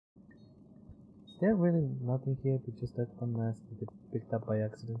there really nothing here but just that one mask that I picked up by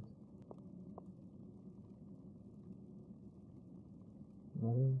accident?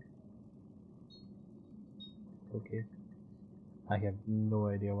 Nothing? Okay. I have no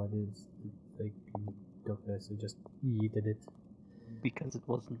idea what it is. Like, doctor so just yeeted it. Because it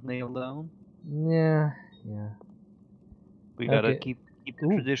wasn't nailed down. Yeah, yeah. We gotta keep the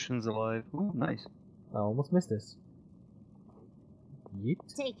traditions alive. Ooh, nice. I almost missed this. Yeet.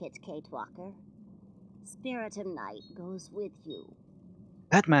 Take it, Kate Walker. Spirit of Night goes with you.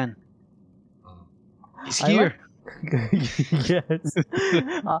 Batman! He's here! Yes.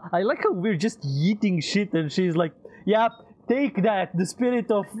 I like how we're just yeeting shit and she's like, yep, take that. The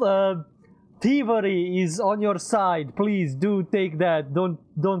spirit of thievery is on your side. Please do take that. Don't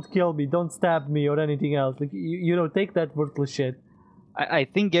kill me. Don't stab me or anything else. Like you know, take that worthless shit. I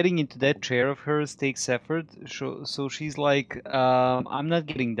think getting into that chair of hers takes effort. So she's like, I'm not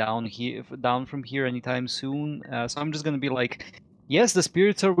getting down from here anytime soon. So I'm just gonna be like, yes, the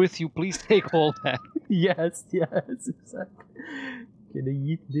spirits are with you. Please take all that. Yes, exactly. Can I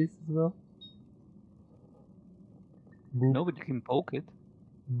eat this as well? Boop. No, but you can poke it.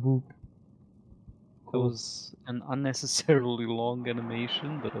 Boop. That was an unnecessarily long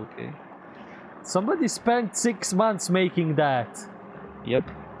animation, but okay. Somebody spent 6 months making that. Yep.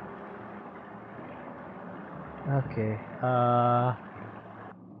 Okay.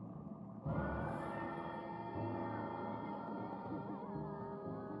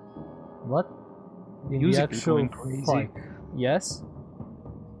 What? In Music the is actual going crazy. fight? Yes.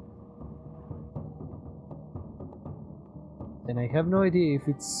 And I have no idea if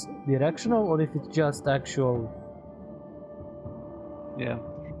it's directional or if it's just actual. Yeah.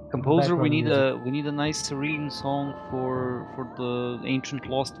 Composer, we need music. a nice serene song for the ancient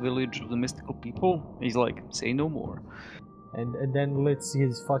lost village of the mystical people. He's like, say no more. And then let's see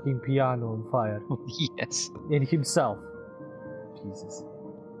his fucking piano on fire. Yes. And himself. Jesus.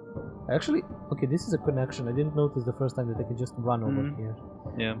 Actually, okay, this is a connection. I didn't notice the first time that I could just run over here.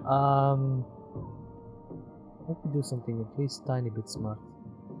 Yeah. Let me do something at least tiny bit smart.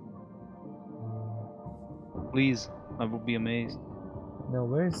 Please, I will be amazed. No,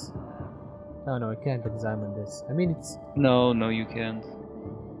 where's... Oh no, I can't examine this. I mean, it's... No, you can't.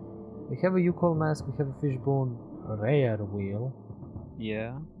 We have a U-call mask, we have a fishbone rare wheel.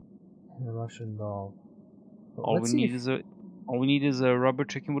 Yeah. And a Russian doll. Well, all we need is a rubber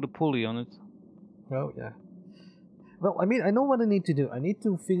chicken with a pulley on it. Oh, yeah. Well, I mean, I know what I need to do. I need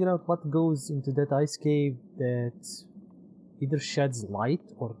to figure out what goes into that ice cave that either sheds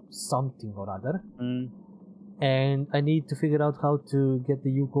light or something or other. And I need to figure out how to get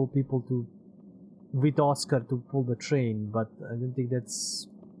the U-call people to, with Oscar, to pull the train, but I don't think that's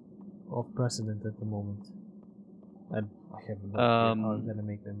of precedent at the moment. And I have no idea how I'm gonna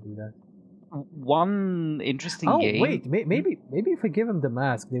make them do that. One interesting game. Oh wait, maybe if I give him the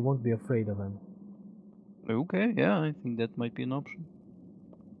mask, they won't be afraid of him. Okay, yeah, I think that might be an option.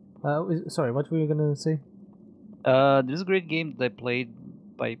 Sorry, what were you gonna say? There's a great game that I played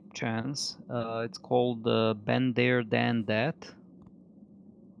by chance. It's called Ben There Dan That.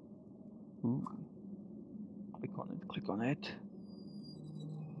 Ooh. Click on it.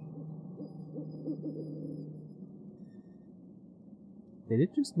 Did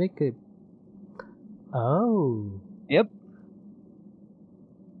it just make a... Oh. Yep.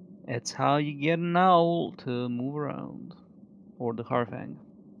 It's how you get an owl to move around. Or the Harfang.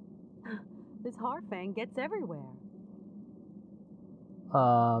 This Harfang gets everywhere.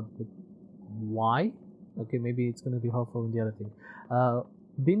 But why? Okay, maybe it's gonna be helpful in the other thing.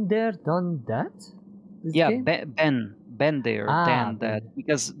 Been there, done that? Yeah, Ben there, Dan Ben. that.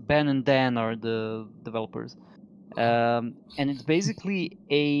 Because Ben and Dan are the developers. And it's basically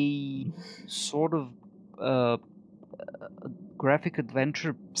a sort of graphic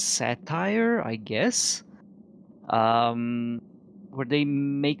adventure satire, I guess, where they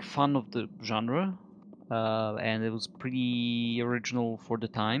make fun of the genre, and it was pretty original for the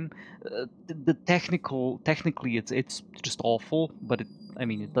time. Technically, it's just awful, but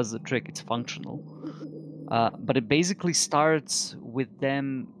it does the trick. It's functional. But it basically starts with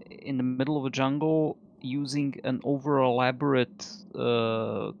them in the middle of a jungle using an over-elaborate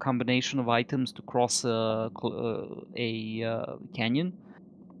combination of items to cross a canyon.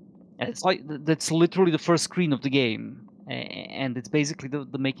 And it's like that's literally the first screen of the game, and it's basically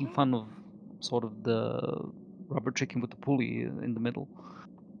the making fun of sort of the rubber chicken with the pulley in the middle.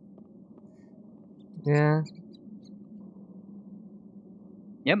 Yeah.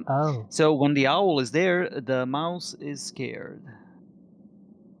 Yep. Oh. So when the owl is there, the mouse is scared.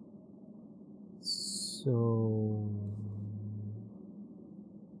 So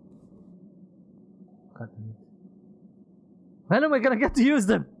God damn it. When am I gonna get to use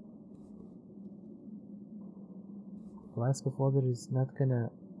them? Flask of water is not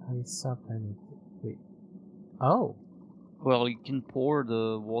gonna ice up anything. Wait. Oh. Well, you can pour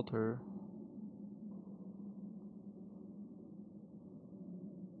the water.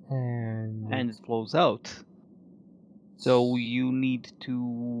 And it flows out. So you need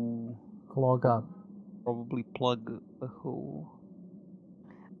to clog up. Probably plug a hole.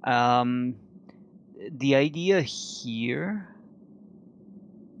 The idea here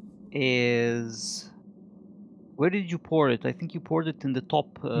is, where did you pour it? I think you poured it in the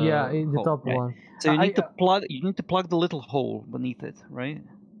top. Yeah, in the hole, top right? one. So you need to plug. You need to plug the little hole beneath it, right?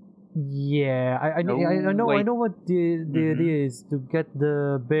 Yeah, I know what the idea is to get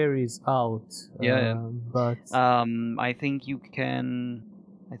the berries out. Yeah. But I think you can.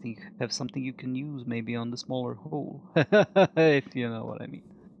 I think you have something you can use maybe on the smaller hole, if you know what I mean.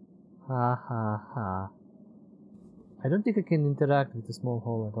 Ha ha ha. I don't think I can interact with the small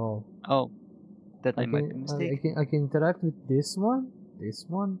hole at all. Oh, that I might be mistaken. I can interact with this one,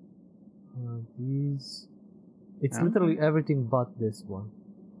 these. It's literally everything but this one.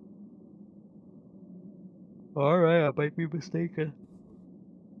 Alright, I might be mistaken.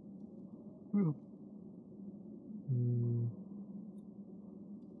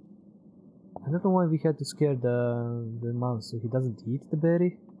 I don't know why we had to scare the mouse so he doesn't eat the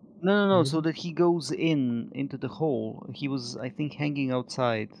berry. No, so that he goes into the hole. He was, I think, hanging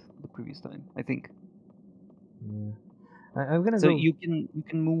outside the previous time. I think. Yeah. I'm gonna so go. you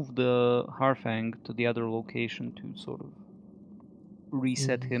can move the Harfang to the other location to sort of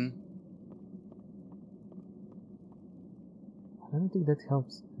reset him. I don't think that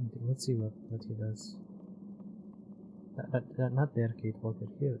helps. Let's see what he does. Not there, Kate Walker.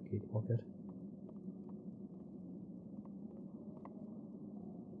 Here, Kate Walker.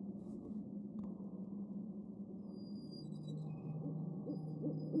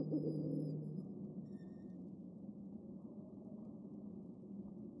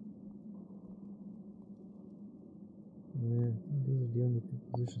 Yeah, these are the only two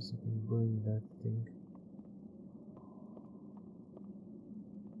positions I can bring that thing.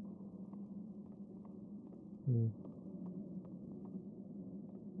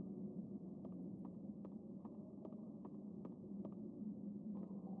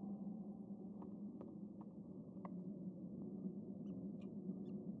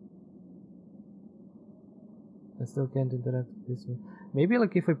 I still can't interact with this one. Maybe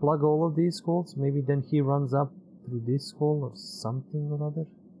like if I plug all of these holes, maybe then he runs up through this hole or something or other?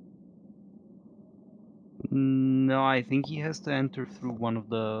 No, I think he has to enter through one of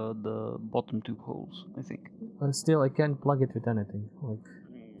the bottom two holes, I think. Still, I can't plug it with anything. Like.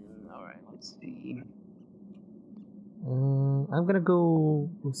 Alright, let's see. I'm gonna go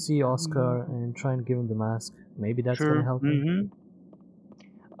see Oscar and try and give him the mask. Maybe that's gonna help him.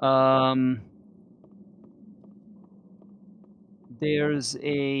 There's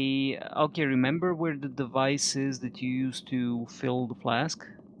a... Okay, remember where the device is that you used to fill the flask?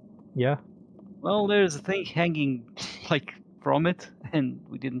 Yeah. Well, there's a thing hanging, like, from it, and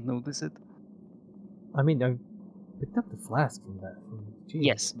we didn't notice it. I mean, I picked up the flask from that.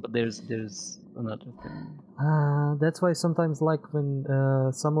 Yes, but there's another thing. That's why sometimes, like, when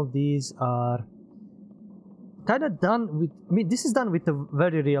some of these are kind of done with... I mean, this is done with a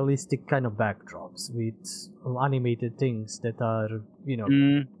very realistic kind of backdrops, with animated things that are, you know,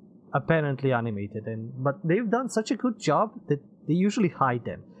 apparently animated. But they've done such a good job that they usually hide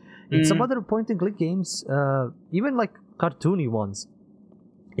them. In some other point-and-click games, even like cartoony ones,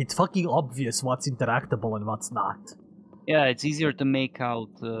 it's fucking obvious what's interactable and what's not. Yeah, it's easier to make out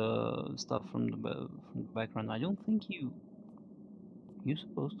stuff from the background. I don't think you're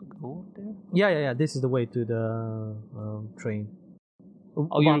supposed to go up there. Yeah. This is the way to the train.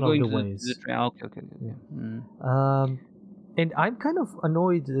 Oh, you're going to the train. Okay. Yeah. And I'm kind of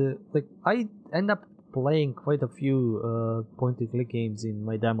annoyed. Like I end up playing quite a few point-and-click games in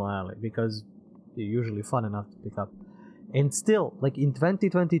my demo alley because they're usually fun enough to pick up. And still, like in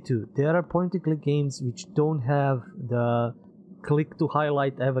 2022, there are point-and-click games which don't have the click to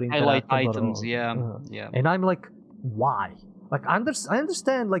highlight every highlight items. Yeah. And I'm like, why? Like I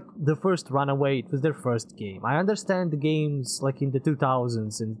understand like the first Runaway, it was their first game. I understand the games like in the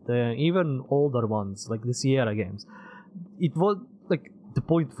 2000s and even older ones like the Sierra games. It was like the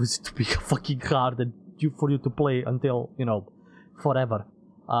point was to be fucking hard and for you to play until, you know, forever.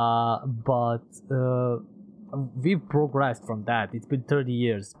 But we've progressed from that. It's been 30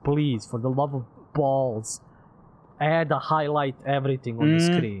 years. Please, for the love of balls, add a highlight everything on the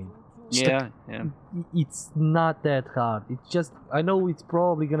screen. Yeah, yeah. It's not that hard. It's just, I know it's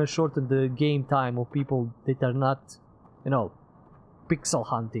probably gonna shorten the game time of people that are not, you know, pixel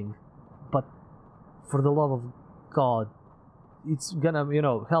hunting, but for the love of God, it's gonna, you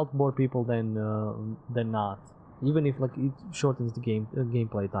know, help more people than not. Even if like it shortens the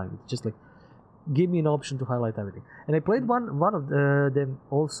gameplay time, it's just like give me an option to highlight everything. And I played one of them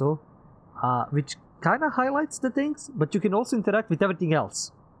also, which kind of highlights the things, but you can also interact with everything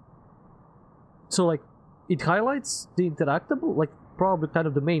else. So like it highlights the interactable, like probably kind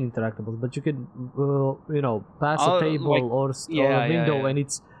of the main interactables, but you can you know, pass a table like, or a window, yeah.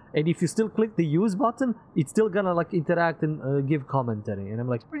 and if you still click the use button, it's still gonna like interact and give commentary. And I'm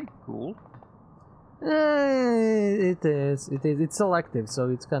like, Pretty cool. it is. It's selective, so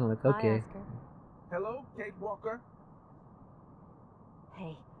it's kind of like, okay. Hi, Oscar. Hello, Kate Walker.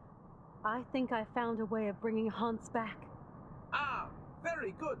 Hey, I think I found a way of bringing Hans back. Ah,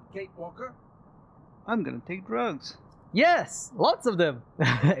 very good, Kate Walker. I'm gonna take drugs. Yes, lots of them.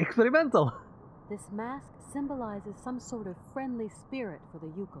 Experimental. This mask symbolizes some sort of friendly spirit for the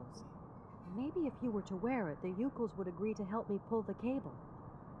Yukos. Maybe if you were to wear it, the Yukos would agree to help me pull the cable.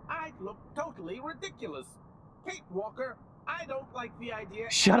 I'd look totally ridiculous. Kate Walker, I don't like the idea.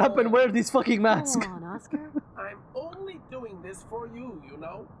 Shut at up and all. wear this fucking mask. Go on, Oscar. I'm only doing this for you, you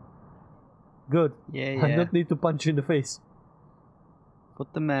know. Good. Yeah, I yeah. don't need to punch you in the face.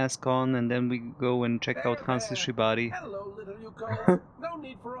 Put the mask on and then we go and check out There, Hans's there. Shibari. Hello, little Yukos. No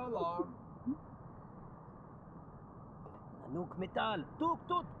need for alarm. Anouk metal,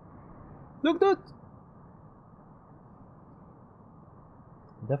 Tooktoot. Tooktoot!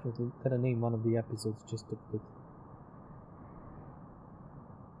 Definitely gotta name one of the episodes just Tooktoot.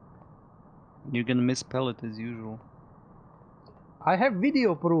 You're gonna misspell it as usual. I have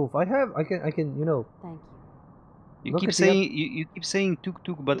video proof. I can, you know. Thank you. You Look keep at the saying you keep saying tuk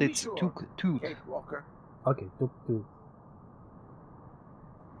tuk, but To be it's sure, Tooktoot. Kate Walker. Okay, Tooktoot.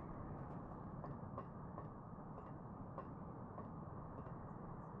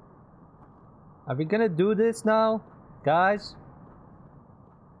 Are we gonna do this now, guys?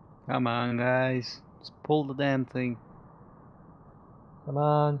 Come on, guys, just pull the damn thing. Come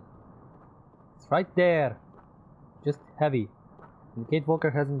on. It's right there. Just heavy. And Kate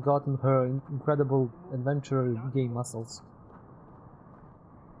Walker hasn't gotten her incredible adventure game muscles.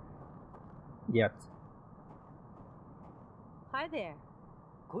 Yet. Hi there.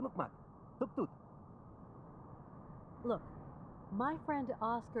 Kunukmak, Tooktoot. Look, my friend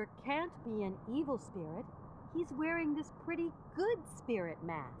Oscar can't be an evil spirit. He's wearing this pretty good spirit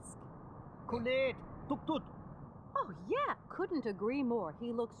mask. Kulit, Tooktoot. Oh yeah, couldn't agree more.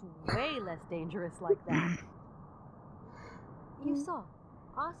 He looks way less dangerous like that. You saw,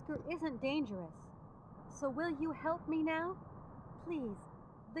 Oscar isn't dangerous. So will you help me now? Please,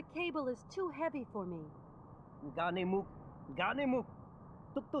 the cable is too heavy for me. Ganemuk,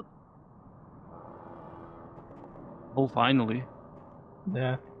 Tooktoot. Oh, finally.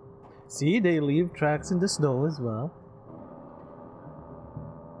 Yeah. See, they leave tracks in the snow as well.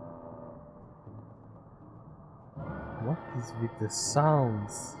 What is with the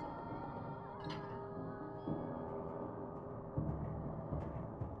sounds?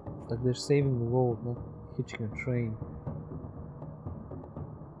 It's like they're saving the world, not hitching a train.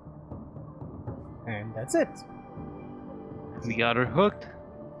 And that's it. We got her hooked.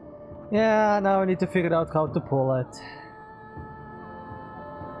 Yeah, now I need to figure out how to pull it.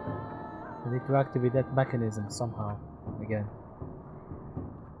 I need to activate that mechanism somehow again.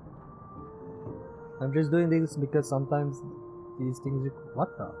 I'm just doing this because sometimes these things.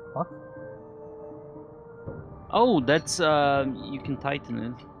 What the fuck? Oh, that's you can tighten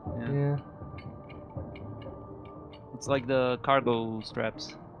it. Yeah. Yeah. It's like the cargo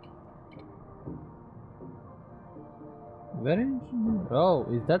straps. Very. Oh,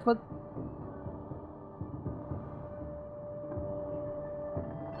 is that what?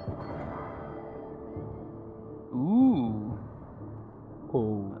 Ooh,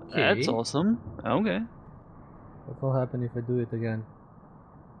 Okay. that's awesome. Okay. What will happen if I do it again?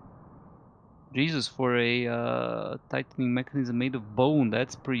 Jesus, for a tightening mechanism made of bone,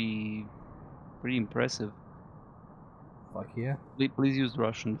 that's pretty impressive. Fuck yeah. Please use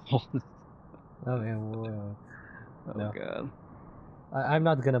Russian. Oh Oh yeah. Well, no. god. I'm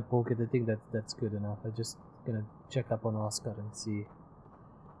not gonna poke it. I think that's good enough. I'm just gonna check up on Oscar and see.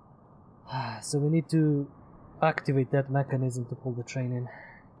 So we need to activate that mechanism to pull the train in.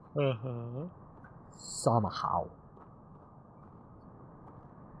 Somehow.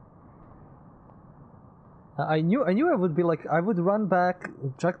 I knew I would be like, I would run back,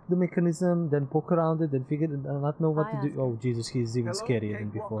 track the mechanism, then poke around it, then figure it, not know what Hi, to do. Oscar. Oh Jesus, he's even Hello, scarier Kate than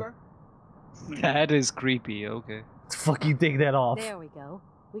before. Walker. That is creepy, okay. Fucking take that off. There we go.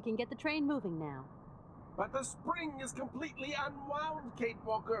 We can get the train moving now. But the spring is completely unwound, Kate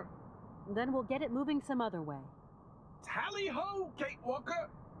Walker. Then we'll get it moving some other way. Tally ho, Kate Walker!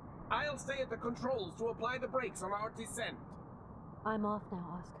 I'll stay at the controls to apply the brakes on our descent. I'm off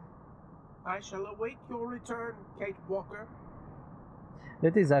now, Oscar. I shall await your return, Kate Walker.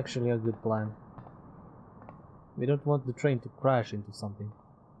 That is actually a good plan. We don't want the train to crash into something.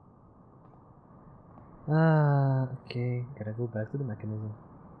 Okay. Gotta go back to the mechanism.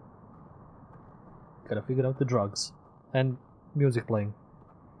 Gotta figure out the drugs. And music playing.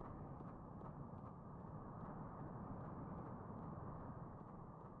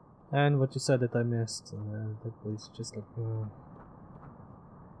 And what you said that I missed. That was just like...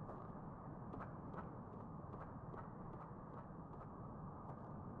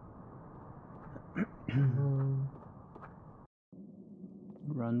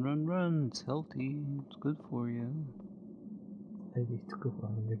 Run. It's healthy. It's good for you. I need to go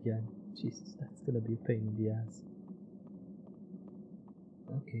running again. Jesus, that's gonna be a pain in the ass.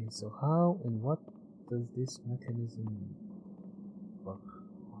 Okay, so how and what does this mechanism work?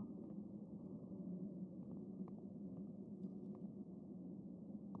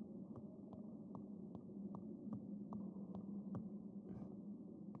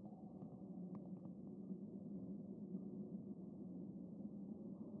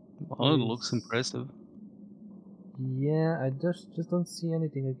 Well, it looks impressive. Yeah, I just don't see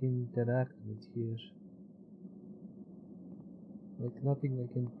anything I can interact with here. Like nothing I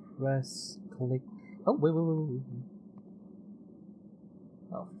can press, click. Oh wait.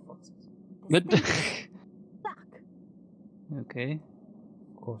 Oh, for fuck's sake. Good. Stuck. Okay.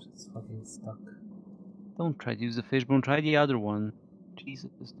 Of course it's fucking stuck. Don't try to use the fishbone. Try the other one.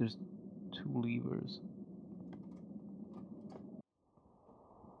 Jesus, there's 2 levers.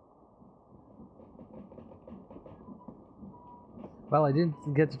 Well, I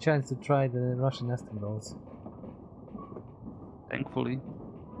didn't get the chance to try the Russian nesting dolls. Thankfully.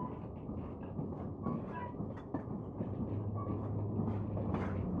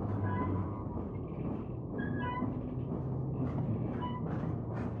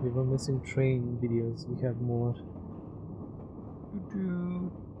 We were missing train videos, we have more.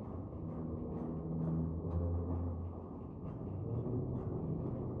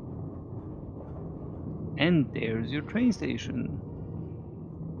 And there's your train station.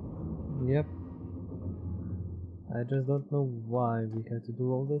 Yep. I just don't know why we had to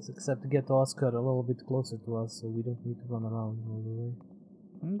do all this, except to get Oscar a little bit closer to us so we don't need to run around all the way.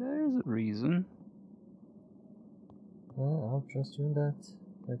 And there's a reason. I'll trust you in that.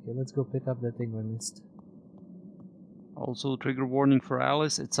 Okay, let's go pick up that thing we missed. Also, trigger warning for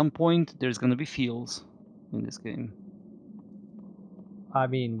Alice. At some point, there's gonna be feels in this game. I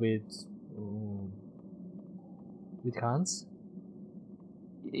mean, with Hans?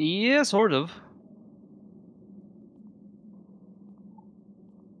 Yeah, sort of.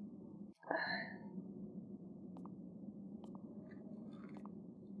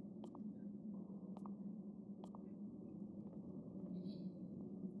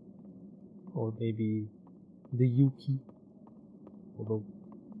 Or maybe the Yuki. Although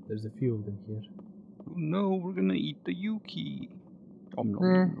there's a few of them here. Oh, no, we're gonna eat the Yuki. Nom, nom,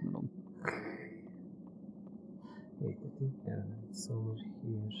 Eh. nom, nom. Wait, I think it's over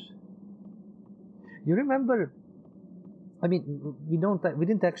here. You remember? I mean, we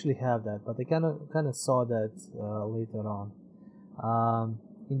didn't actually have that, but I kind of saw that later on.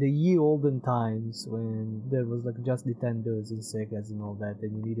 In the ye olden times when there was like just Nintendos and Segas and all that,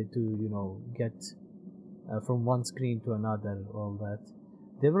 and you needed to get from one screen to another, all that.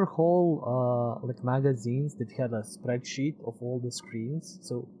 There were whole like magazines that had a spreadsheet of all the screens.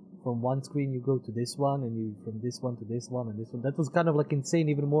 So from one screen you go to this one, and you from this one to this one and this one. That was kind of like insane,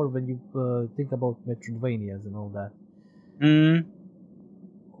 even more when you think about Metroidvanias and all that.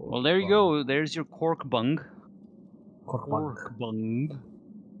 Well, there you go. There's your cork bung. Cork bung.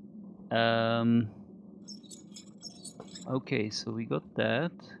 Okay, so we got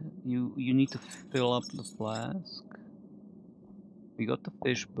that. You need to fill up the flask. We got the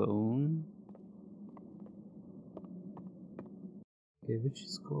fish bone. Okay, which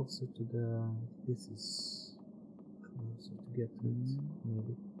is closer to the... This is closer to get to it,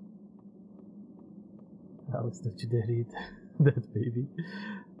 maybe. Alice, don't you dare eat that baby.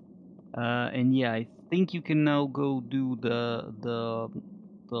 And yeah, I think you can now go do the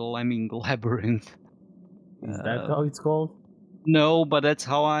lemming labyrinth. Is that how it's called? No, but that's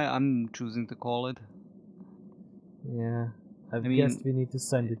how I'm choosing to call it. Yeah, I mean, guess we need to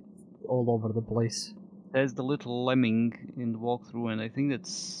send it all over the place. There's the little lemming in the walkthrough, and I think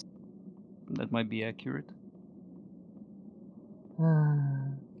that's That might be accurate.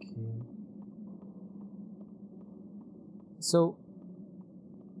 Okay. So,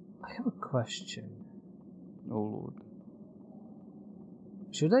 I have a question. Oh lord.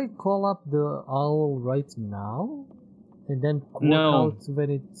 Should I call up the owl right now? And then work No. out when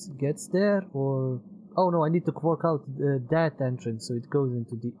it gets there? Or... Oh no, I need to work out that entrance so it goes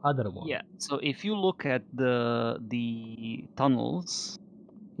into the other one. Yeah. So if you look at the tunnels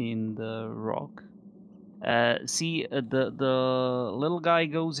in the rock, see the little guy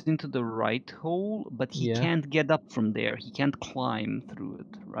goes into the right hole, but he Yeah. can't get up from there. He can't climb through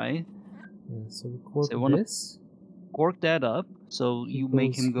it, right? Yeah, so we work So you wanna this. cork that up so He you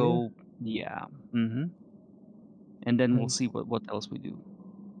make goes him go. Yeah. Mm-hmm. And then we'll And- see what else we do.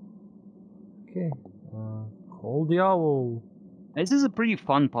 Okay. Call the owl. This is a pretty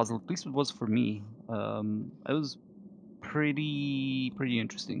fun puzzle. At least it was for me. It was pretty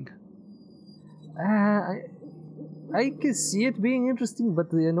interesting. I can see it being interesting, but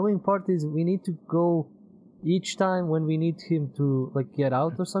the annoying part is we need to go each time when we need him to like get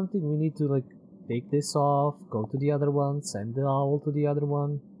out or something. We need to like take this off, go to the other one, send the owl to the other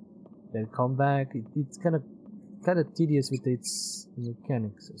one, then come back. It's kind of tedious with its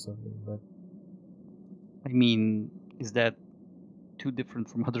mechanics or something. But I mean, is that too different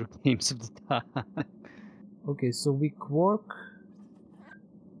from other games of the time? okay, so we quark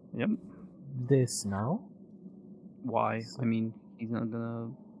Yep. this now. Why? So- I mean, he's not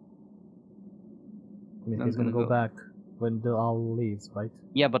gonna. I mean, Not he's gonna gonna go go. back when the owl leaves, right?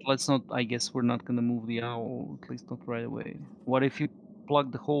 Yeah, but let's not. I guess we're not gonna move the owl. At least not right away. What if you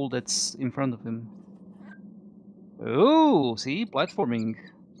plug the hole that's in front of him? Oh, see, platforming.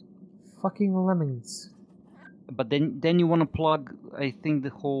 Fucking lemmings. But then you want to plug, I think,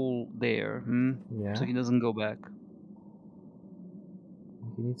 the hole there, Yeah. so he doesn't go back.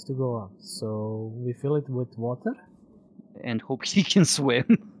 He needs to go up. So we fill it with water. And hope he can swim.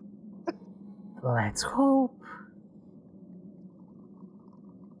 Let's hope.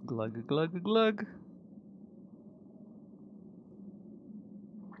 Glug glug glug.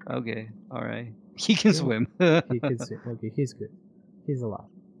 Okay, all right. He can Yeah. swim. He can swim. Okay, he's good. He's alive.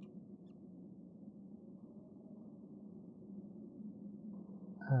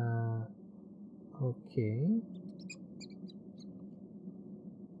 Okay.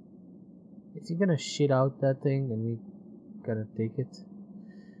 Is he gonna shit out that thing and we gotta take it?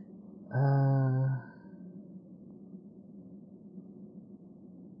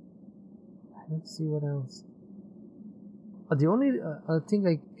 I don't see what else. The only thing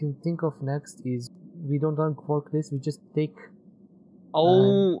I can think of next is we don't uncork this, we just take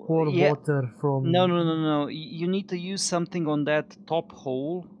Oh, pour yeah. water from... No. You need to use something on that top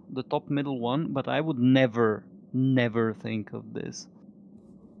hole, the top middle one, but I would never think of this.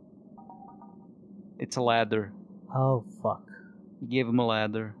 It's a ladder. Oh, fuck. Give him a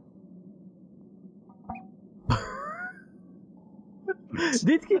ladder.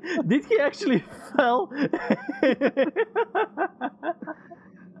 Did he actually fell?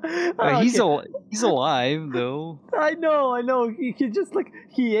 He's Okay. he's alive though. I know. He just like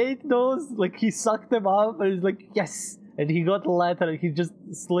he ate those, like he sucked them up, and he's like yes, and he got the ladder, and he just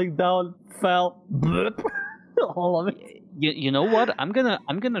slid down, fell, blip, all of it. You know what? I'm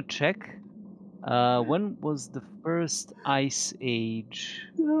gonna check. When was the first Ice Age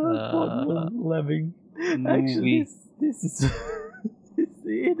Lemming. movie? Actually, this is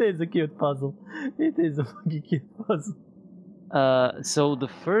it is a cute puzzle. It is a fucking cute puzzle. So the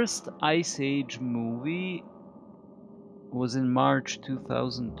first Ice Age movie was in March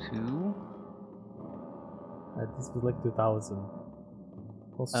 2002. This was like 2000.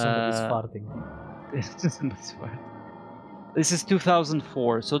 Also, somebody's farting. This is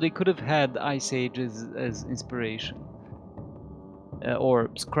 2004, so they could have had Ice Age as inspiration. Or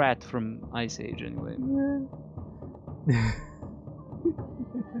Scrat from Ice Age, anyway.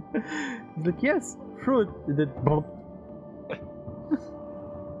 He's like, yes, fruit. And then,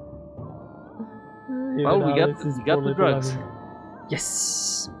 Well, we got the drugs.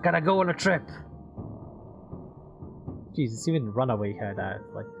 Yes, gotta go on a trip. Jesus, even Runaway had that.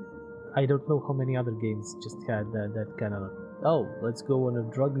 Like, I don't know how many other games just had that kind of. Oh, let's go on a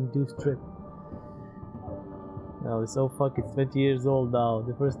drug-induced trip. No, it's so fucking 20 years old now.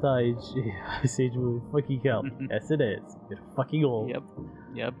 The first Ice Age movie. Fucking hell. Yes, it is. You're fucking old.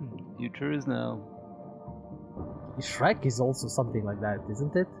 Yep. Future is now. Shrek is also something like that,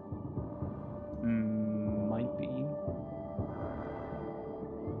 isn't it? Might be.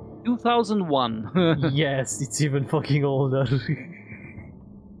 2001. Yes, it's even fucking older.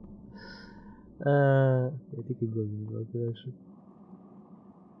 I think it goes in the right direction.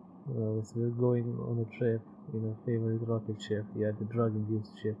 Well, so we're going on a trip in a favorite rocket ship. Yeah, the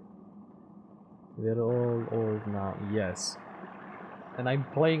drug-induced ship. We're all old now, yes. And I'm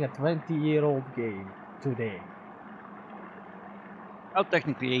playing a 20-year-old game today. Oh,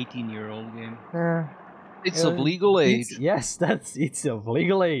 technically 18-year-old game. Uh, It's of legal age. Yes, it's of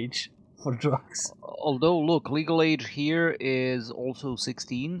legal age for drugs. Although, look, legal age here is also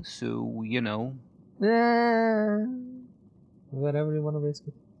 16, so, you know. Wherever you want to risk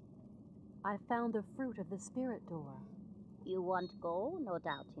it. I found the fruit of the spirit door. You want go? No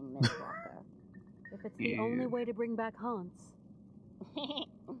doubting, Miss Walker. If it's the only way to bring back Hans.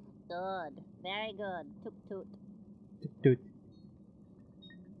 Good. Very good. Tooktoot. Toot.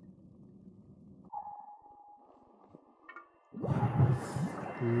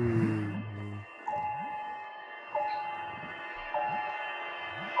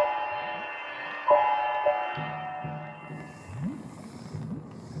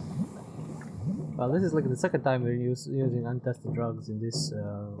 Well, this is like the second time we're using untested drugs in this,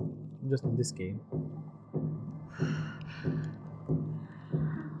 just in this game.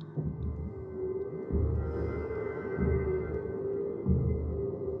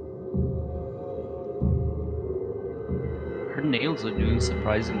 Her nails are doing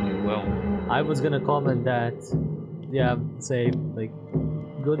surprisingly well. I was gonna comment that, yeah, say, like,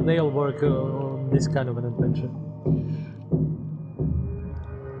 good nail work on this kind of an adventure.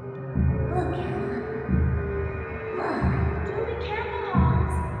 Look, Anna. Look. Do be careful,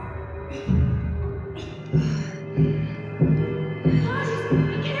 Hans. Hans,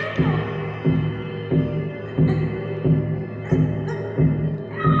 be careful.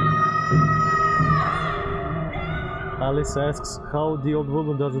 Alice asks how the old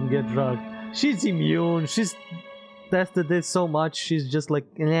woman doesn't get drugged. She's immune. She's tested this so much. She's just like,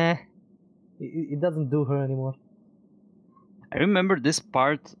 nah. It doesn't do her anymore. I remember this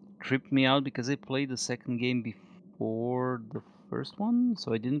part tripped me out because I played the second game before the first one,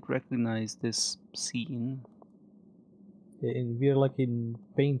 so I didn't recognize this scene. And we're like in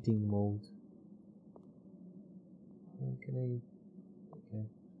painting mode. Can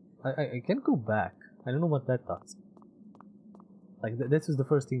I can go back. I don't know what that does. Like this was the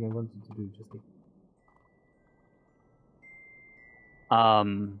first thing I wanted to do. Just like,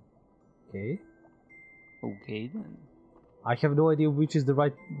 okay. Okay then. I have no idea which is the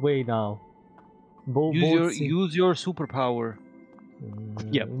right way now. Use your superpower.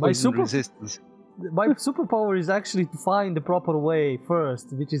 Yeah, my poison resistance. My superpower is actually to find the proper way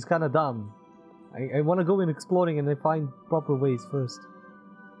first, which is kind of dumb. I want to go in exploring and I find proper ways first.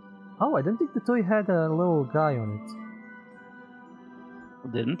 Oh, I don't think the toy had a little guy on it.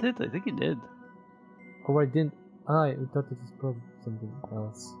 Didn't it? I think it did. Or I didn't. I thought it was probably something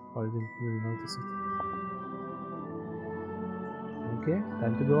else. Or I didn't really notice it. Okay,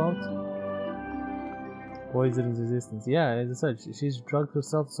 time to go out. Poison resistance. Yeah, as I said, she's drugged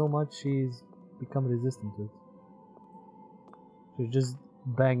herself so much she's become resistant to it. She's just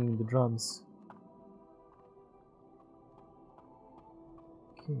banging the drums.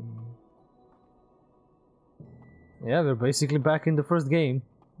 Okay. Yeah, we're basically back in the first game.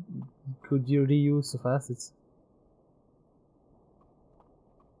 Could you reuse of assets?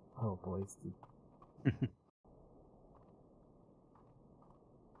 Oh boy, it's the...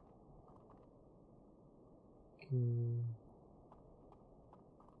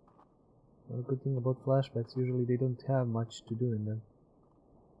 Well, good thing about flashbacks, usually they don't have much to do in them.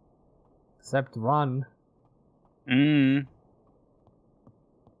 Except run.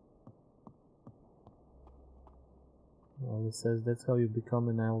 Well, it says that's how you become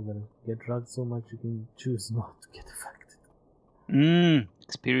an elder. Get drugged so much you can choose not to get affected.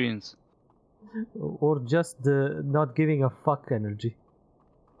 Experience. Or just the not giving a fuck energy.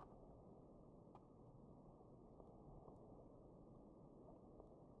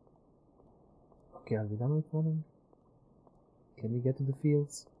 Okay, are we done with running? Can we get to the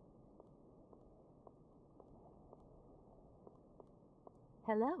fields?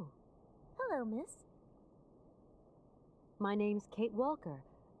 Hello. Hello, miss. My name's Kate Walker,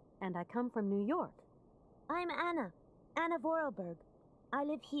 and I come from New York. I'm Anna. Anna Vorarlberg. I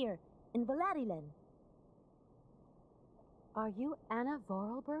live here, in Valadilen. Are you Anna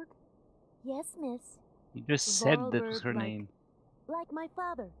Vorarlberg? Yes, miss. You just said that was Vorarlberg, her like- name. Like my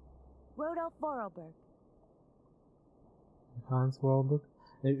father, Rodolph Vorarlberg. Hans Vorarlberg?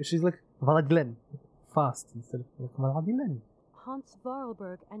 She's like Valadilen. Fast instead of like Valadilen. Hans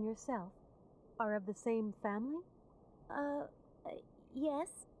Vorarlberg and yourself are of the same family? Yes,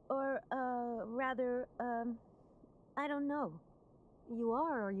 or, rather, I don't know. You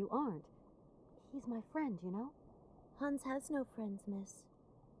are or you aren't. He's my friend, you know? Hans has no friends, miss.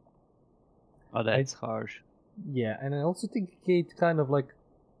 Oh, that's harsh. Yeah, and I also think Kate kind of like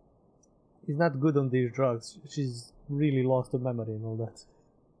is not good on these drugs. She's really lost her memory and all that.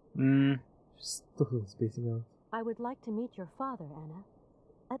 She's totally spacing out. I would like to meet your father, Anna.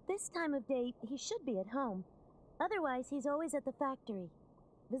 At this time of day, he should be at home. Otherwise, he's always at the factory.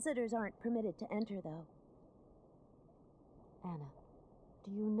 Visitors aren't permitted to enter, though. Anna,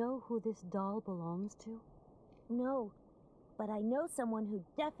 do you know who this doll belongs to? No, but I know someone who'd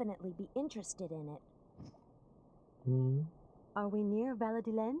definitely be interested in it. Are we near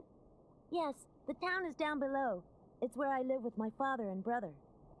Valadilen? Yes, the town is down below. It's where I live with my father and brother.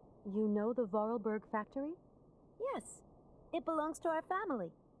 You know the Vorarlberg factory? Yes, it belongs to our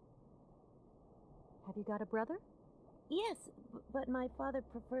family. Have you got a brother? Yes, but my father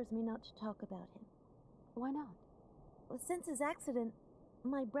prefers me not to talk about him. Why not? Well, since his accident,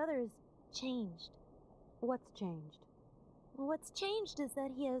 my brother has changed. What's changed? Well, what's changed is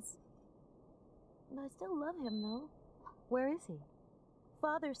that he has... I still love him, though. Where is he?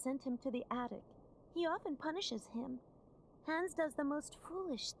 Father sent him to the attic. He often punishes him. Hans does the most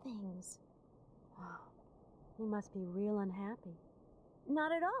foolish things. He must be real unhappy.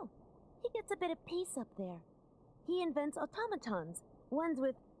 Not at all. He gets a bit of peace up there. He invents automatons, ones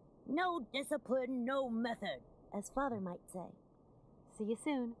with no discipline, no method, as Father might say. See you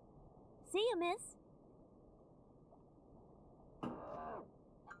soon. See you, miss.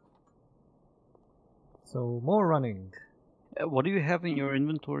 So, more running. What do you have in your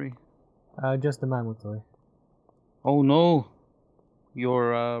inventory? Just the mammoth toy. Oh no!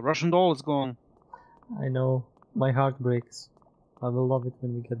 Your Russian doll is gone. I know. My heart breaks. I will love it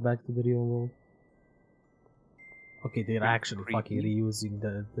when we get back to the real world. Okay, they're actually fucking reusing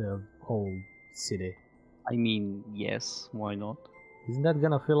the whole city. I mean, yes, why not? Isn't that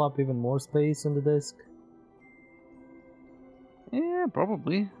gonna fill up even more space on the disk? Yeah,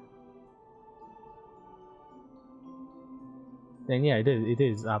 probably. And yeah, it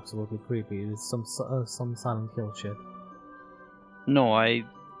is absolutely creepy. It is some Silent Hill shit. No,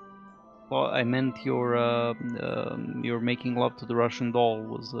 well, I meant your making love to the Russian doll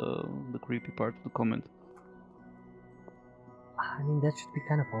was the creepy part of the comment. I mean, that should be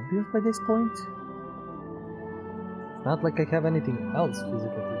kind of obvious by this point. It's not like I have anything else physical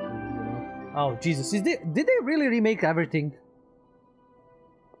to do, you know? Oh, Jesus. Did they really remake everything?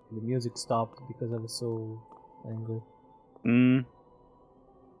 The music stopped because I was so angry.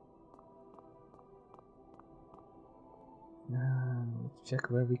 Let's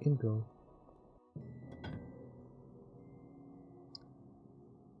check where we can go.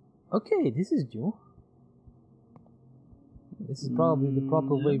 Okay, this is new. This is probably the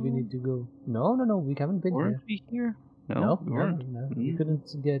proper way we need to go. No, we haven't been Weren't here. we here? No, we weren't. No. We couldn't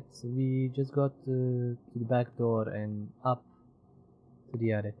get. We just got to the back door and up to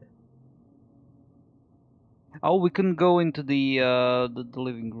the attic. Oh, we couldn't go into the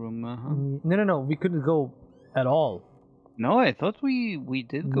living room. No. We couldn't go at all. No, I thought we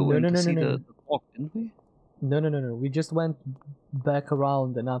did go in to see the clock, didn't we? No. We just went back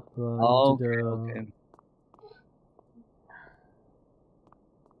around and up Okay.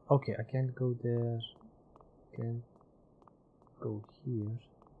 Okay, I can't go there. Can't go here.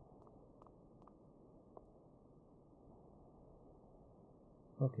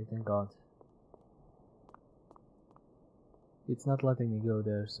 Okay, thank God. It's not letting me go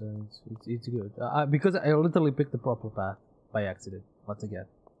there, so it's good. Because I literally picked the proper path by accident once again.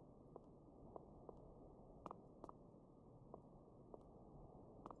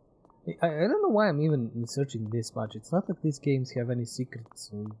 I don't know why I'm even searching this much. It's not like these games have any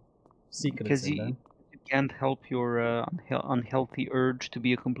secrets Because in them. you can't help your unhealthy urge to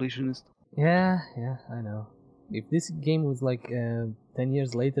be a completionist. Yeah, I know. If this game was like 10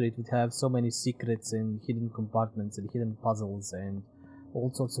 years later, it would have so many secrets and hidden compartments and hidden puzzles and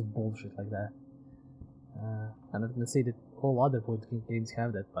all sorts of bullshit like that. I'm not gonna say that all other point games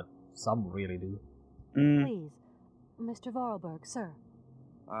have that, but some really do. Please, Mr. Vorarlberg, sir.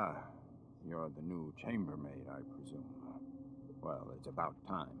 Ah, you're the new chambermaid, I presume. Well, it's about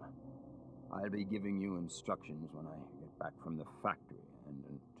time. I'll be giving you instructions when I get back from the factory, and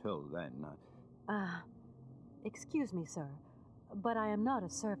until then, Excuse me, sir, but I am not a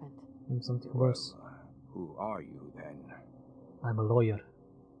servant. I'm something worse. Who are you, then? I'm a lawyer.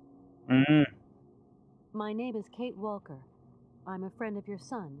 My name is Kate Walker. I'm a friend of your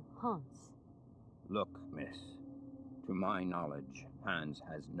son, Hans. Look, miss. To my knowledge, Hans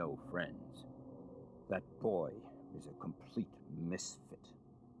has no friends. That boy is a complete misfit.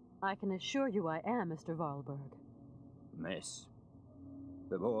 I can assure you I am, Mr. Vorarlberg. Miss,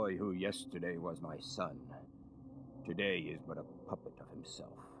 the boy who yesterday was my son, today is but a puppet of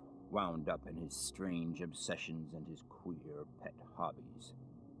himself. wound up in his strange obsessions and his queer pet hobbies.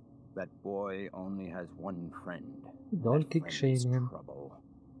 That boy only has one friend. Don't That kick friend shame is him. trouble.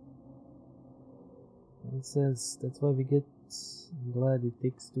 It says that's why we get. I'm glad it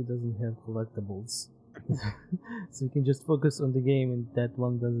takes two doesn't have collectibles, so we can just focus on the game and that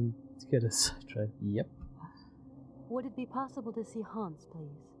one doesn't get us sidetracked. Yep. Would it be possible to see Hans,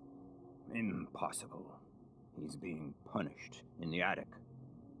 please? Impossible. He's being punished in the attic.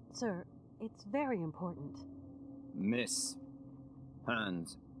 Sir, it's very important. Miss,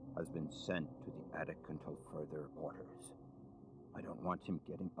 Hans has been sent to the attic until further orders. I don't want him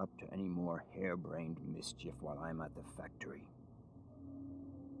getting up to any more harebrained mischief while I'm at the factory.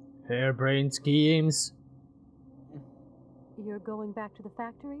 Harebrained schemes. You're going back to the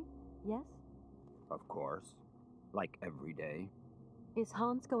factory? Yes? Of course. Like every day. Is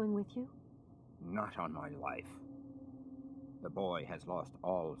Hans going with you? Not on my life. The boy has lost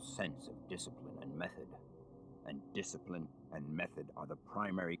all sense of discipline and method. And discipline and method are the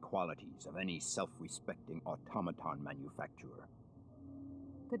primary qualities of any self-respecting automaton manufacturer.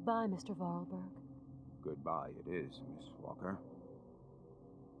 Goodbye, Mr. Vorarlberg. Goodbye it is, Miss Walker.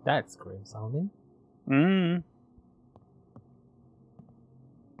 That's grim sounding.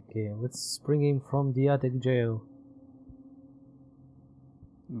 Okay, let's bring him from the attic jail.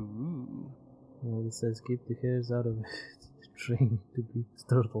 Ooh. Well, it says keep the hairs out of it. Train to beat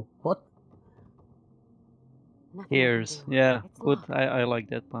turtle. What? Nothing I can Hairs. do. Yeah, It's good. locked. I like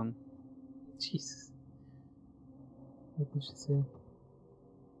that one. Jesus. What did she say?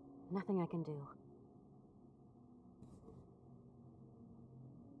 Nothing I can do.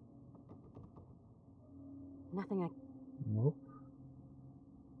 Nothing I... Nope.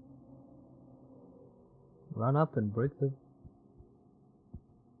 Run up and break the...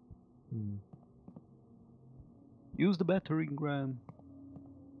 Use the battering ram.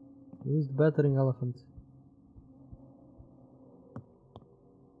 Use the battering elephant.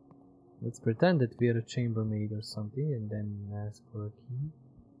 Let's pretend that we're a chambermaid or something and then ask for a key.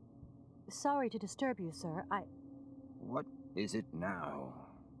 Sorry to disturb you, sir. What is it now?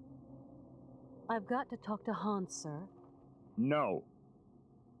 I've got to talk to Hans, sir. No.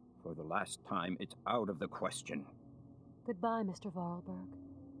 For the last time, it's out of the question. Goodbye, Mr. Vorarlberg.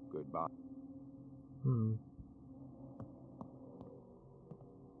 Goodbye.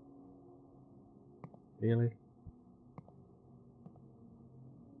 Really?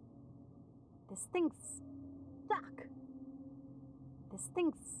 This thing's stuck. This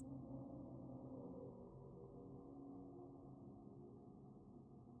thing's...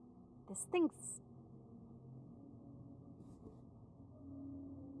 This thing's...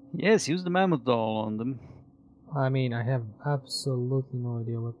 Yes, use the mammoth doll on them. I mean, I have absolutely no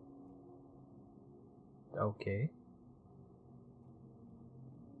idea what... Okay.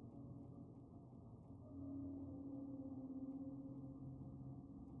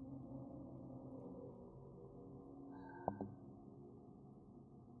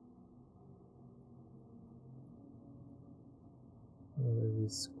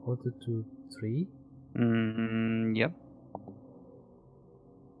 This 2:45. Yep.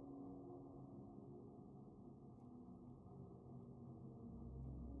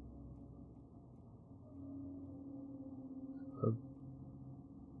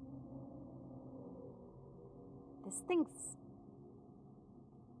 This thing's...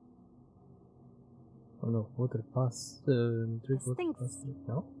 Oh no, quarter past... This thing's...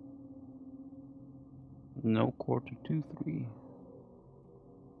 No? No, 2:45.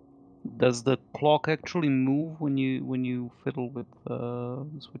 Does the clock actually move when you fiddle with the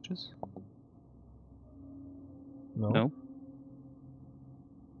switches? No.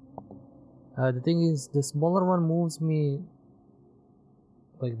 The thing is, the smaller one moves me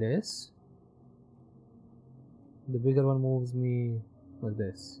like this. The bigger one moves me like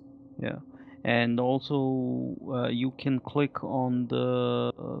this. Yeah, and also you can click on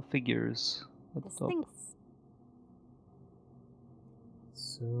the figures at This the top. thing's...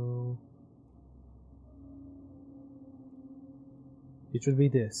 So it should be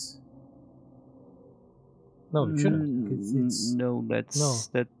this. No, it shouldn't. It's No, that's no.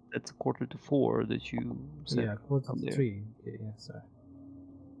 That's 3:45 that you said. Yeah, 3:45. Okay, yeah, sorry.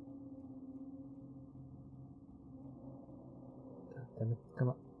 God damn it! Come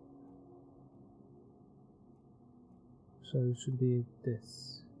on. So it should be this.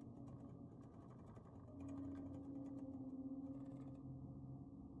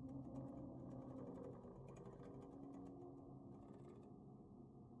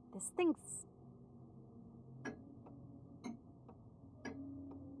 This thing's...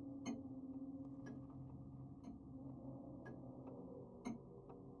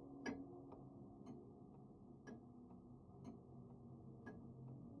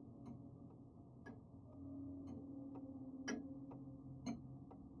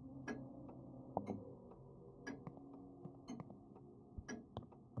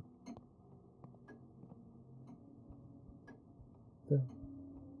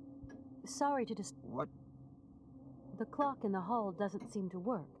 Sorry to just. What The clock in the hall doesn't seem to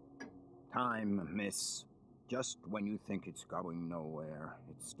work. time, miss? Just when you think it's going nowhere,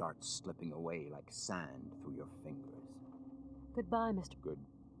 it starts slipping away like sand through your fingers. Goodbye, Mr. Good.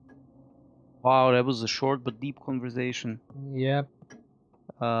 Wow, that was a short but deep conversation. Yep.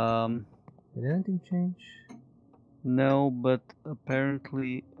 Um, Did anything change? no, but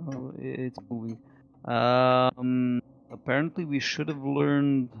apparently it's moving. Apparently we should have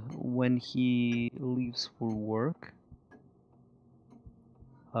learned when he leaves for work.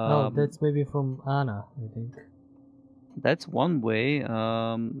 Oh, that's maybe from Anna, I think. That's one way.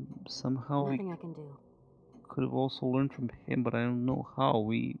 Somehow we Nothing I can do. could have also learned from him, but I don't know how.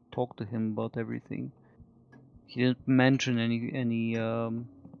 We talked to him about everything. He didn't mention any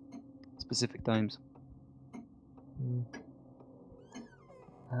specific times. Hmm.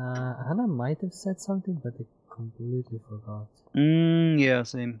 Anna might have said something, but I completely forgot. Yeah,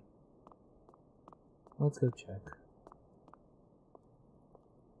 same. Let's go check.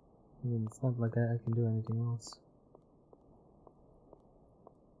 I mean, it's not like I can do anything else.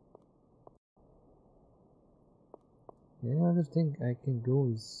 The only other thing I can go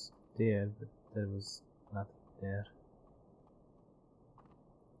is there, but there was nothing there.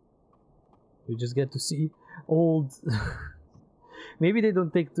 We just get to see old. Maybe they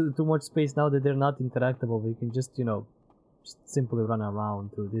don't take too much space now that they're not interactable. We can just, just simply run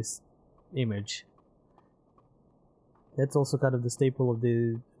around through this image. That's also kind of the staple of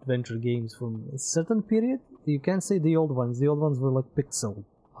the adventure games from a certain period. You can't say the old ones. The old ones were like pixel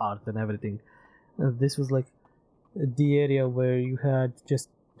art and everything. This was like the area where you had just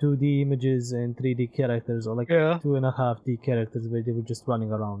 2D images and 3D characters, or like 2.5D characters where they were just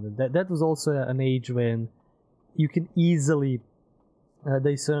running around. And that was also an age when you can easily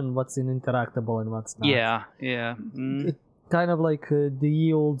discern what's interactable and what's not. Yeah. Kind of like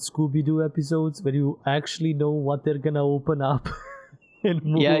the old Scooby-Doo episodes where you actually know what they're gonna open up and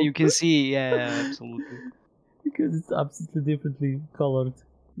move. Yeah, you can see. Yeah, absolutely. Because it's absolutely differently colored.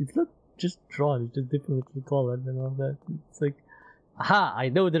 It's not just drawn, it's just differently colored and all that. It's like, aha, I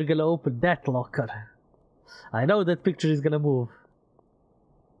know they're gonna open that locker. I know that picture is gonna move.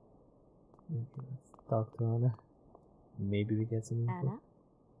 Okay, let's talk to Anna. Maybe we get some info. Anna,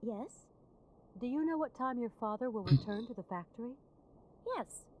 Yes? do you know what time your father will return to the factory?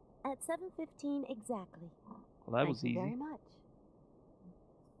 Yes. At 7:15 exactly. Well, that was Thank you very easy. much.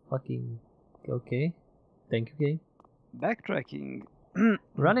 Fucking okay. Thank you, game. Backtracking.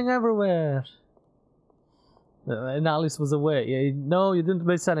 Running everywhere. And Alice was away. No, you didn't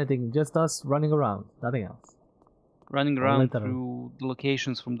miss anything. Just us running around. Nothing else. Running around Literally. through the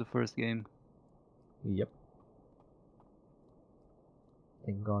locations from the first game. Yep.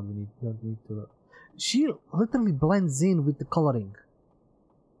 Thank God we don't need to. She literally blends in with the coloring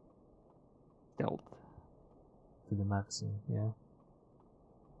Stealth. to the maximum. Yeah.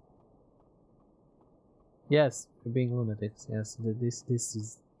 Yes, we're being lunatics. Yes, this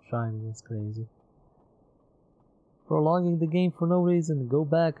is driving us crazy. Prolonging the game for no reason. Go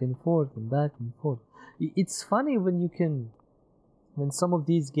back and forth and back and forth. It's funny when some of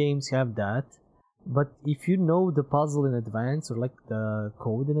these games have that. But if you know the puzzle in advance, or like the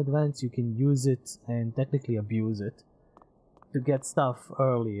code in advance, you can use it and technically abuse it to get stuff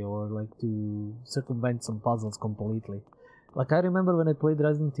early, or like to circumvent some puzzles completely. Like I remember when I played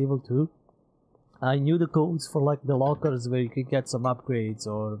Resident Evil 2, I knew the codes for like the lockers where you could get some upgrades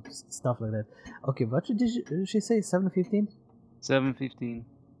or stuff like that. Okay, what did she say? 7:15? 7:15.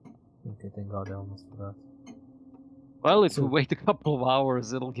 Okay, thank God I almost forgot. Well, if So- we wait a couple of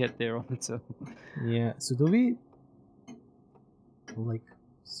hours, it'll get there on its own. Yeah, so do we like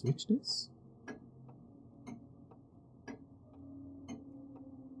switch this?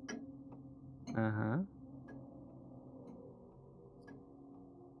 Uh-huh.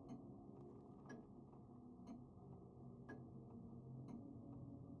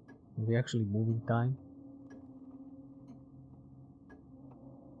 Are we actually moving time?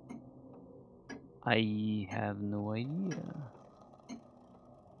 I have no idea.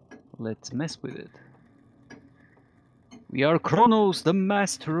 Let's mess with it. We are Kronos, the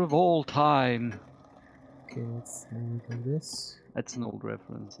master of all time. Okay, let's move like this. That's an old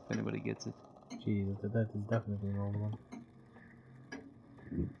reference, if anybody gets it. Jesus, that is definitely an old one.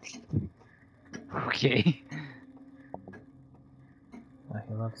 Okay. I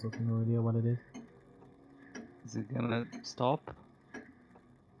have absolutely no idea what it is. Is it gonna stop?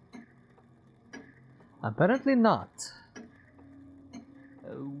 Apparently not.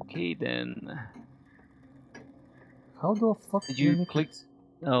 Okay then. How do I fuck Did do you make click-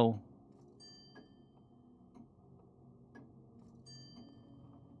 it? Oh.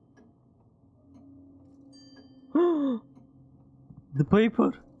 The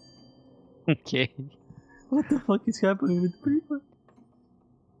paper. Okay. What the fuck is happening with the paper?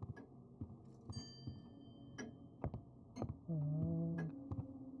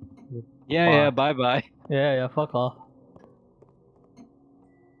 Yeah, bye bye. Yeah, fuck off.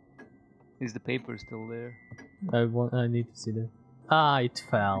 Is the paper still there? I need to see that. Ah, it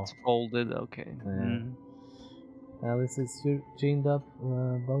fell. It's folded, okay. Yeah. Alice is you're chained up,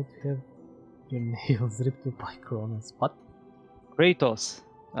 about to have your nails ripped up by Kronos. What? Kratos.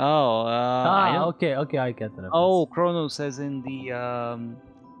 Oh, I know. okay, I get the reference. Oh, Kronos as in the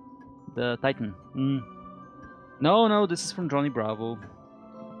Titan. No, this is from Johnny Bravo.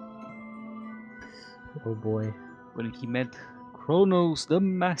 Oh boy. When he met Kronos, the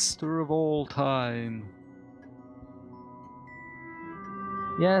master of all time.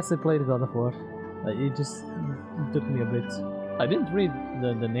 Yes, I played God of War. It took me a bit. I didn't read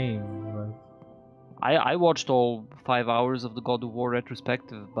the name, right? I watched all 5 hours of the God of War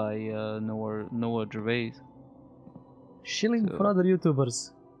retrospective by Noah Gervais. Shilling for other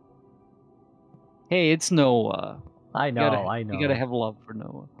YouTubers. Hey, it's Noah. I know. You gotta have love for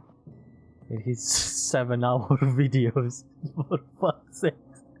Noah. In his 7-hour videos, for fuck's sake.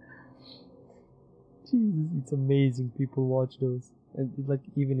 Jesus, it's amazing people watch those. And like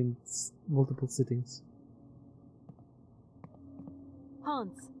even in multiple sittings.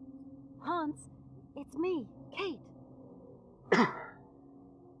 Hans, it's me, Kate.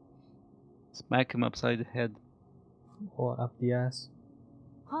 Smack him upside the head. Or up the ass.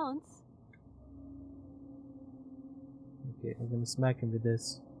 Hans? Okay, I'm gonna smack him with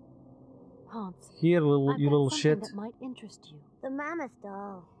this. Hans. Here, you I've got little something shit. that might interest you. The mammoth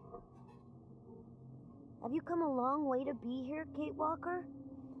doll. Have you come a long way to be here, Kate Walker?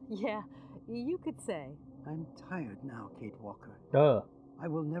 Yeah, you could say. I'm tired now, Kate Walker. I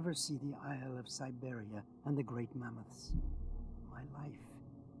will never see the Isle of Syberia and the great mammoths. My life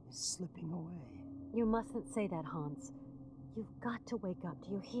is slipping away. You mustn't say that, Hans. You've got to wake up.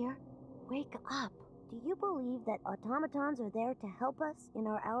 Do you hear? Wake up. Do you believe that automatons are there to help us in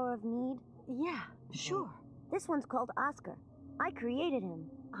our hour of need? Yeah, sure. This one's called Oscar. I created him.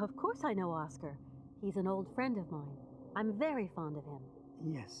 Of course I know Oscar. He's an old friend of mine. I'm very fond of him.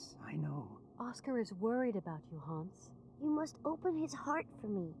 Yes, I know. Oscar is worried about you, Hans. You must open his heart for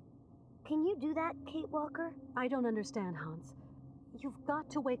me. Can you do that, Kate Walker? I don't understand, Hans. You've got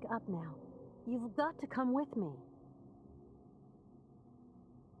to wake up now. You've got to come with me.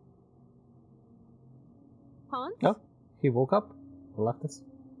 Hans? Oh, he woke up, left us.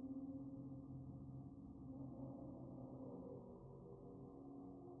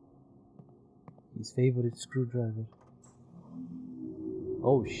 His favorite screwdriver.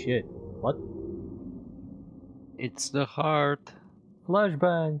 Oh shit, what? It's the heart.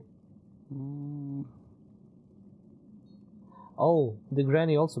 Flashbang! Ooh. Oh, the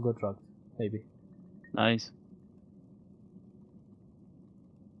granny also got drugged, maybe. Nice.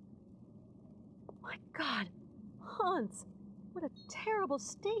 My God! Hans! What a terrible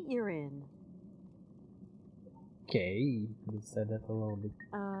state you're in. Okay, you could have said that a little bit.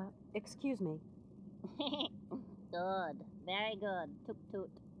 Excuse me. Good. Very good. Tooktoot.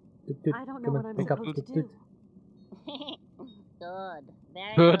 Tooktoot, I don't know come what on, I'm pick up supposed to Tooktoot. do. Good.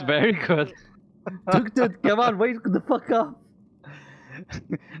 Very Good, good. very good. Tooktoot, come on, wake the fuck up!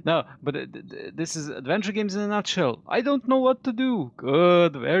 No, but this is adventure games in a nutshell. I don't know what to do.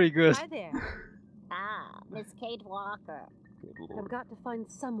 Good, very good. Hi there. Ah, Miss Kate Walker. I've got to find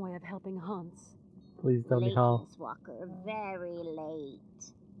some way of helping Hans. Please tell me Late, how. Miss Walker. Very late.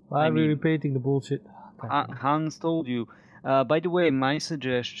 Why I are we mean- repeating the bullshit? Hans told you. By the way, my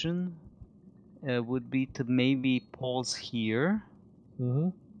suggestion would be to maybe pause here. Mm-hmm.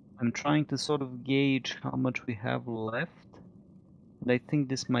 I'm trying to sort of gauge how much we have left. And I think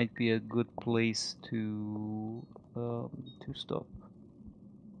this might be a good place to stop.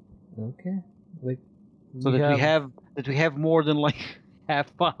 Okay. Like, So that we have more than like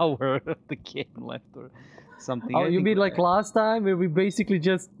half hour of the game left or something. Oh, I you think mean like last time where we basically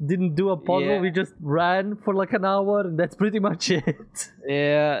just didn't do a puzzle, Yeah. we just ran for like an hour and that's pretty much it.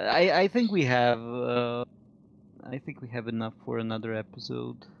 Yeah, I think we have enough for another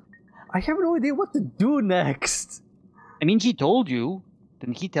episode. I have no idea what to do next. I mean, he told you.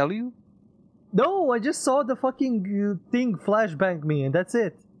 Didn't he tell you? No, I just saw the fucking thing flashbang me and that's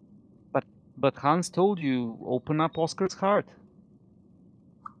it. But Hans told you, open up Oscar's heart.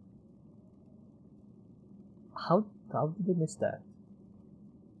 How did I miss that?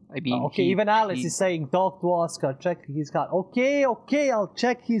 I mean, Okay, even Alice is saying talk to Oscar, check his heart. Okay, I'll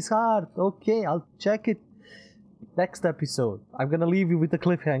check his heart. Okay, I'll check it next episode. I'm gonna leave you with a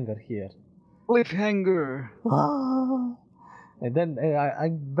cliffhanger here. Cliffhanger. And then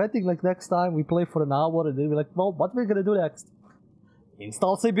I'm betting like next time we play for an hour and then we're like, well, what we're gonna do next?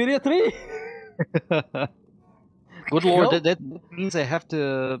 Install Syberia 3? Good lord, that means I have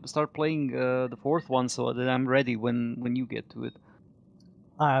to start playing the fourth one so that I'm ready when you get to it.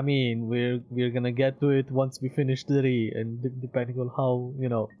 I mean, we're gonna get to it once we finish 3, and depending on how, you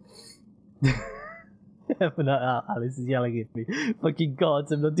know... Alice is yelling at me. Fucking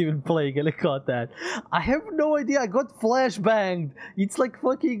gods, I'm not even playing and I got that. I have no idea, I got flashbanged. It's like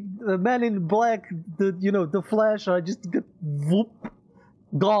fucking the Man in Black, the Flash, I just got whoop,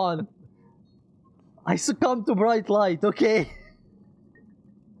 gone. I succumbed to bright light, okay?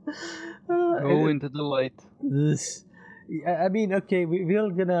 Go into the light. I mean, okay, we're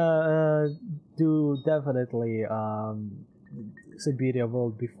gonna do definitely Syberia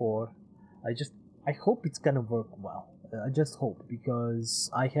World before. I hope it's gonna work well. I just hope, because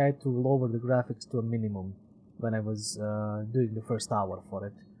I had to lower the graphics to a minimum when I was doing the first hour for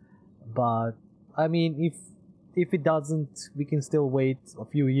it. But I mean, if it doesn't, we can still wait a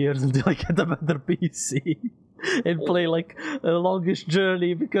few years until I get a better PC and play like a Longest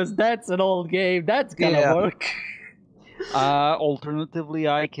Journey, because that's an old game. That's gonna work. Alternatively,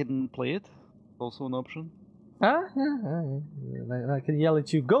 I can play it. Also an option. I can yell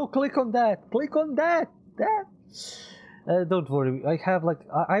at you. Go click on that. Click on that. Don't worry. I have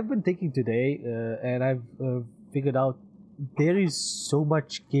I've been thinking today, and I've figured out there is so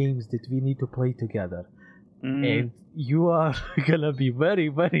much games that we need to play together, and you are gonna be very,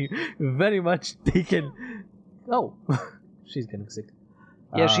 very, very much taken. Oh, she's getting sick.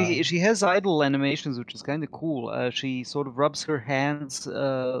 Yeah, she has idle animations, which is kind of cool. She sort of rubs her hands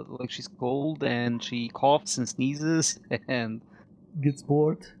like she's cold, and she coughs and sneezes, and gets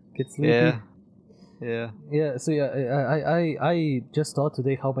bored, gets sleepy. Yeah. So I just thought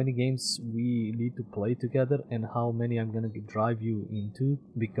today how many games we need to play together and how many I'm gonna drive you into,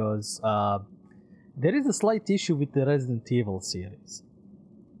 because there is a slight issue with the Resident Evil series.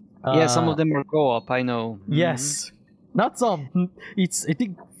 Yeah, some of them are co-op. I know. Yes. Not some. It's, I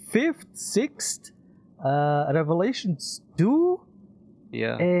think, 5th, 6th, Revelations 2,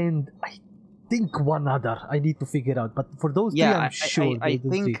 and I think one other. I need to figure out. But for those three, I'm sure. I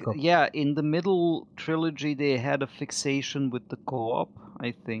think, in the middle trilogy, they had a fixation with the co-op,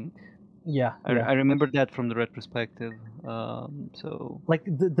 I think. Yeah. I remember that from the retrospective. So like,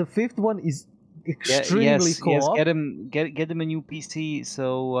 the 5th one is extremely co-op. Yes, get him a new PC,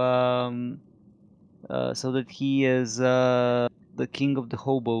 so that he is the king of the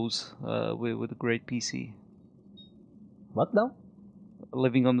hobos with a great PC. What now?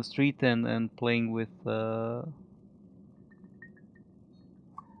 Living on the street and playing with. To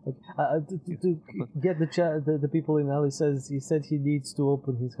get the people in Ali says he said he needs to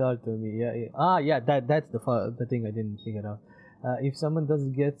open his heart to me. Yeah. That's the thing I didn't figure out. If someone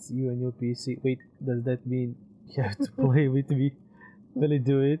doesn't get you a new PC, wait, does that mean you have to play with me? Will he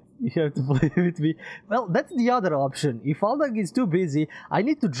do it? You have to play with me. Well, that's the other option. If Aldag is too busy, I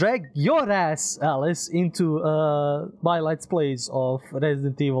need to drag your ass, Alice, into my Let's Plays of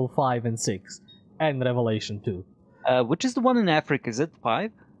Resident Evil 5 and 6 and Revelation 2. Which is the one in Africa? Is it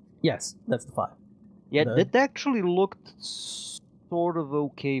 5? Yes, that's the 5. Yeah, that actually looked sort of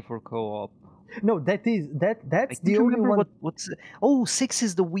okay for co-op. No, that's the only one. 6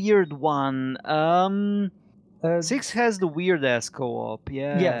 is the weird one. 6 has the weird ass co-op.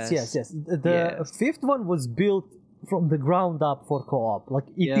 Yes. The 5th one was built from the ground up for co-op. Like,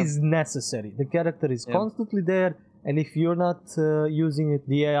 it is necessary. The character is constantly there, and if you're not using it,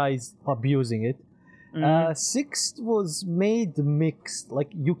 the AI is abusing it. 6 was made mixed.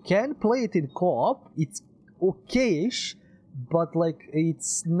 Like, you can play it in co-op. It's okay-ish, but like,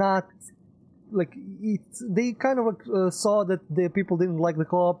 it's not. Like, they kind of saw that the people didn't like the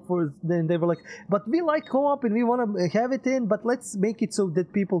co-op, then they were like, but we like co-op and we want to have it in, but let's make it so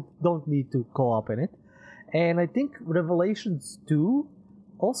that people don't need to co-op in it. And I think Revelations 2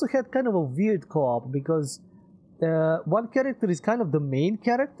 also had kind of a weird co-op, because one character is kind of the main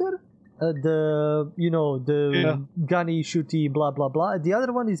character, the gunny, shooty, blah blah blah. The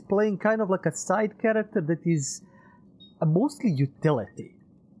other one is playing kind of like a side character that is mostly utility.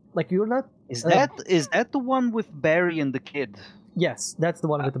 Like, you're not. Is that the one with Barry and the kid? Yes, that's the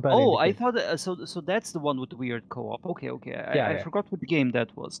one with the Barry. And the I kid. thought so that's the one with the weird co-op. Okay. I forgot what game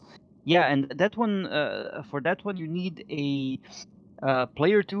that was. Yeah, and that one for that one you need a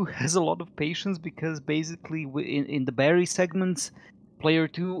player 2 has a lot of patience, because basically in the Barry segments, player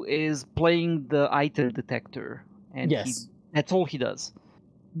 2 is playing the item detector, and that's all he does.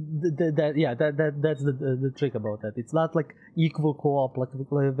 that's the trick about that. It's not like equal co-op like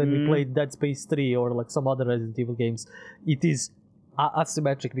when we played Dead Space 3 or like some other Resident Evil games. It is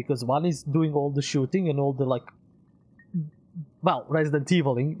asymmetric because one is doing all the shooting and all the like, well, Resident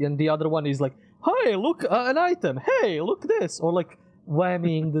Eviling, and the other one is like, hey, look, an item. Hey, look this, or like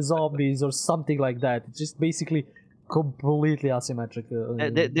whamming the zombies or something like that. It's just basically completely asymmetric.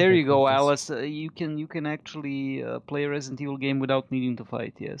 There you go, Alice. You can actually play a Resident Evil game without needing to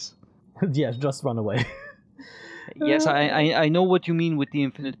fight. Yes. Yes, just run away. Yes, I know what you mean with the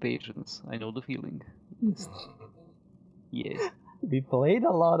infinite patience. I know the feeling. Yeah. We played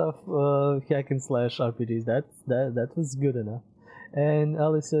a lot of hack and slash RPGs. That was good enough. And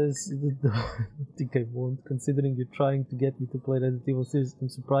Alice says, I think I won't, considering you're trying to get me to play Resident Evil series. I'm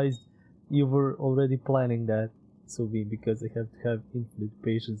surprised you were already planning that. So because I have to have infinite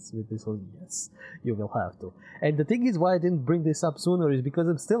patience with this one. Yes, you will have to. And the thing is why I didn't bring this up sooner is because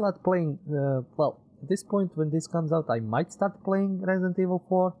I'm still not playing, well, at this point when this comes out I might start playing Resident Evil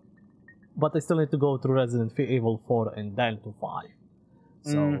 4, but I still need to go through Resident Evil 4 and then to 5.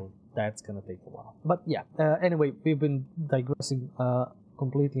 So that's gonna take a while. But yeah, anyway, we've been digressing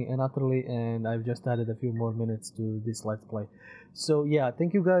completely and utterly, and I've just added a few more minutes to this Let's Play. So yeah,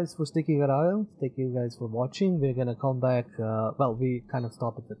 thank you guys for sticking around, thank you guys for watching. We're gonna come back, well, we kind of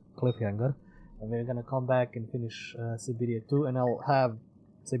stopped at the cliffhanger, and we're gonna come back and finish Syberia 2, and I'll have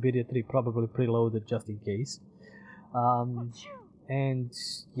Syberia 3 probably preloaded just in case. And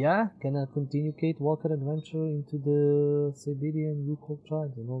yeah, gonna continue Kate Walker adventure into the Siberian Yukon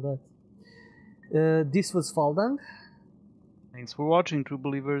tribes and all that. This was Faldang. Thanks for watching, true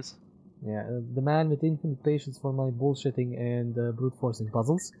believers. Yeah, the man with infinite patience for my bullshitting and brute forcing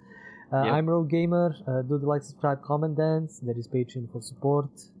puzzles. I'm Rogue Gamer. Do the like, subscribe, comment, dance. There is Patreon for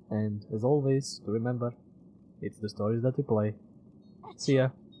support. And as always, to remember, it's the stories that we play. See ya.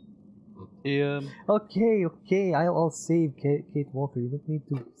 Yeah. Okay, I'll save Kate Walker. You don't need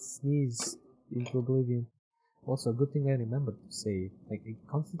to sneeze into oblivion. Also, good thing I remembered to save. Like, I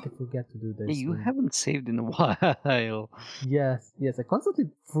constantly forget to do this. Hey, you haven't saved in a while. Yes, I constantly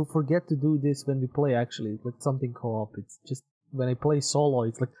forget to do this when we play, actually. Like, something co-op. It's just, when I play solo,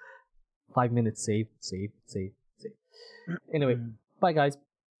 it's like 5 minutes save. Anyway, bye guys.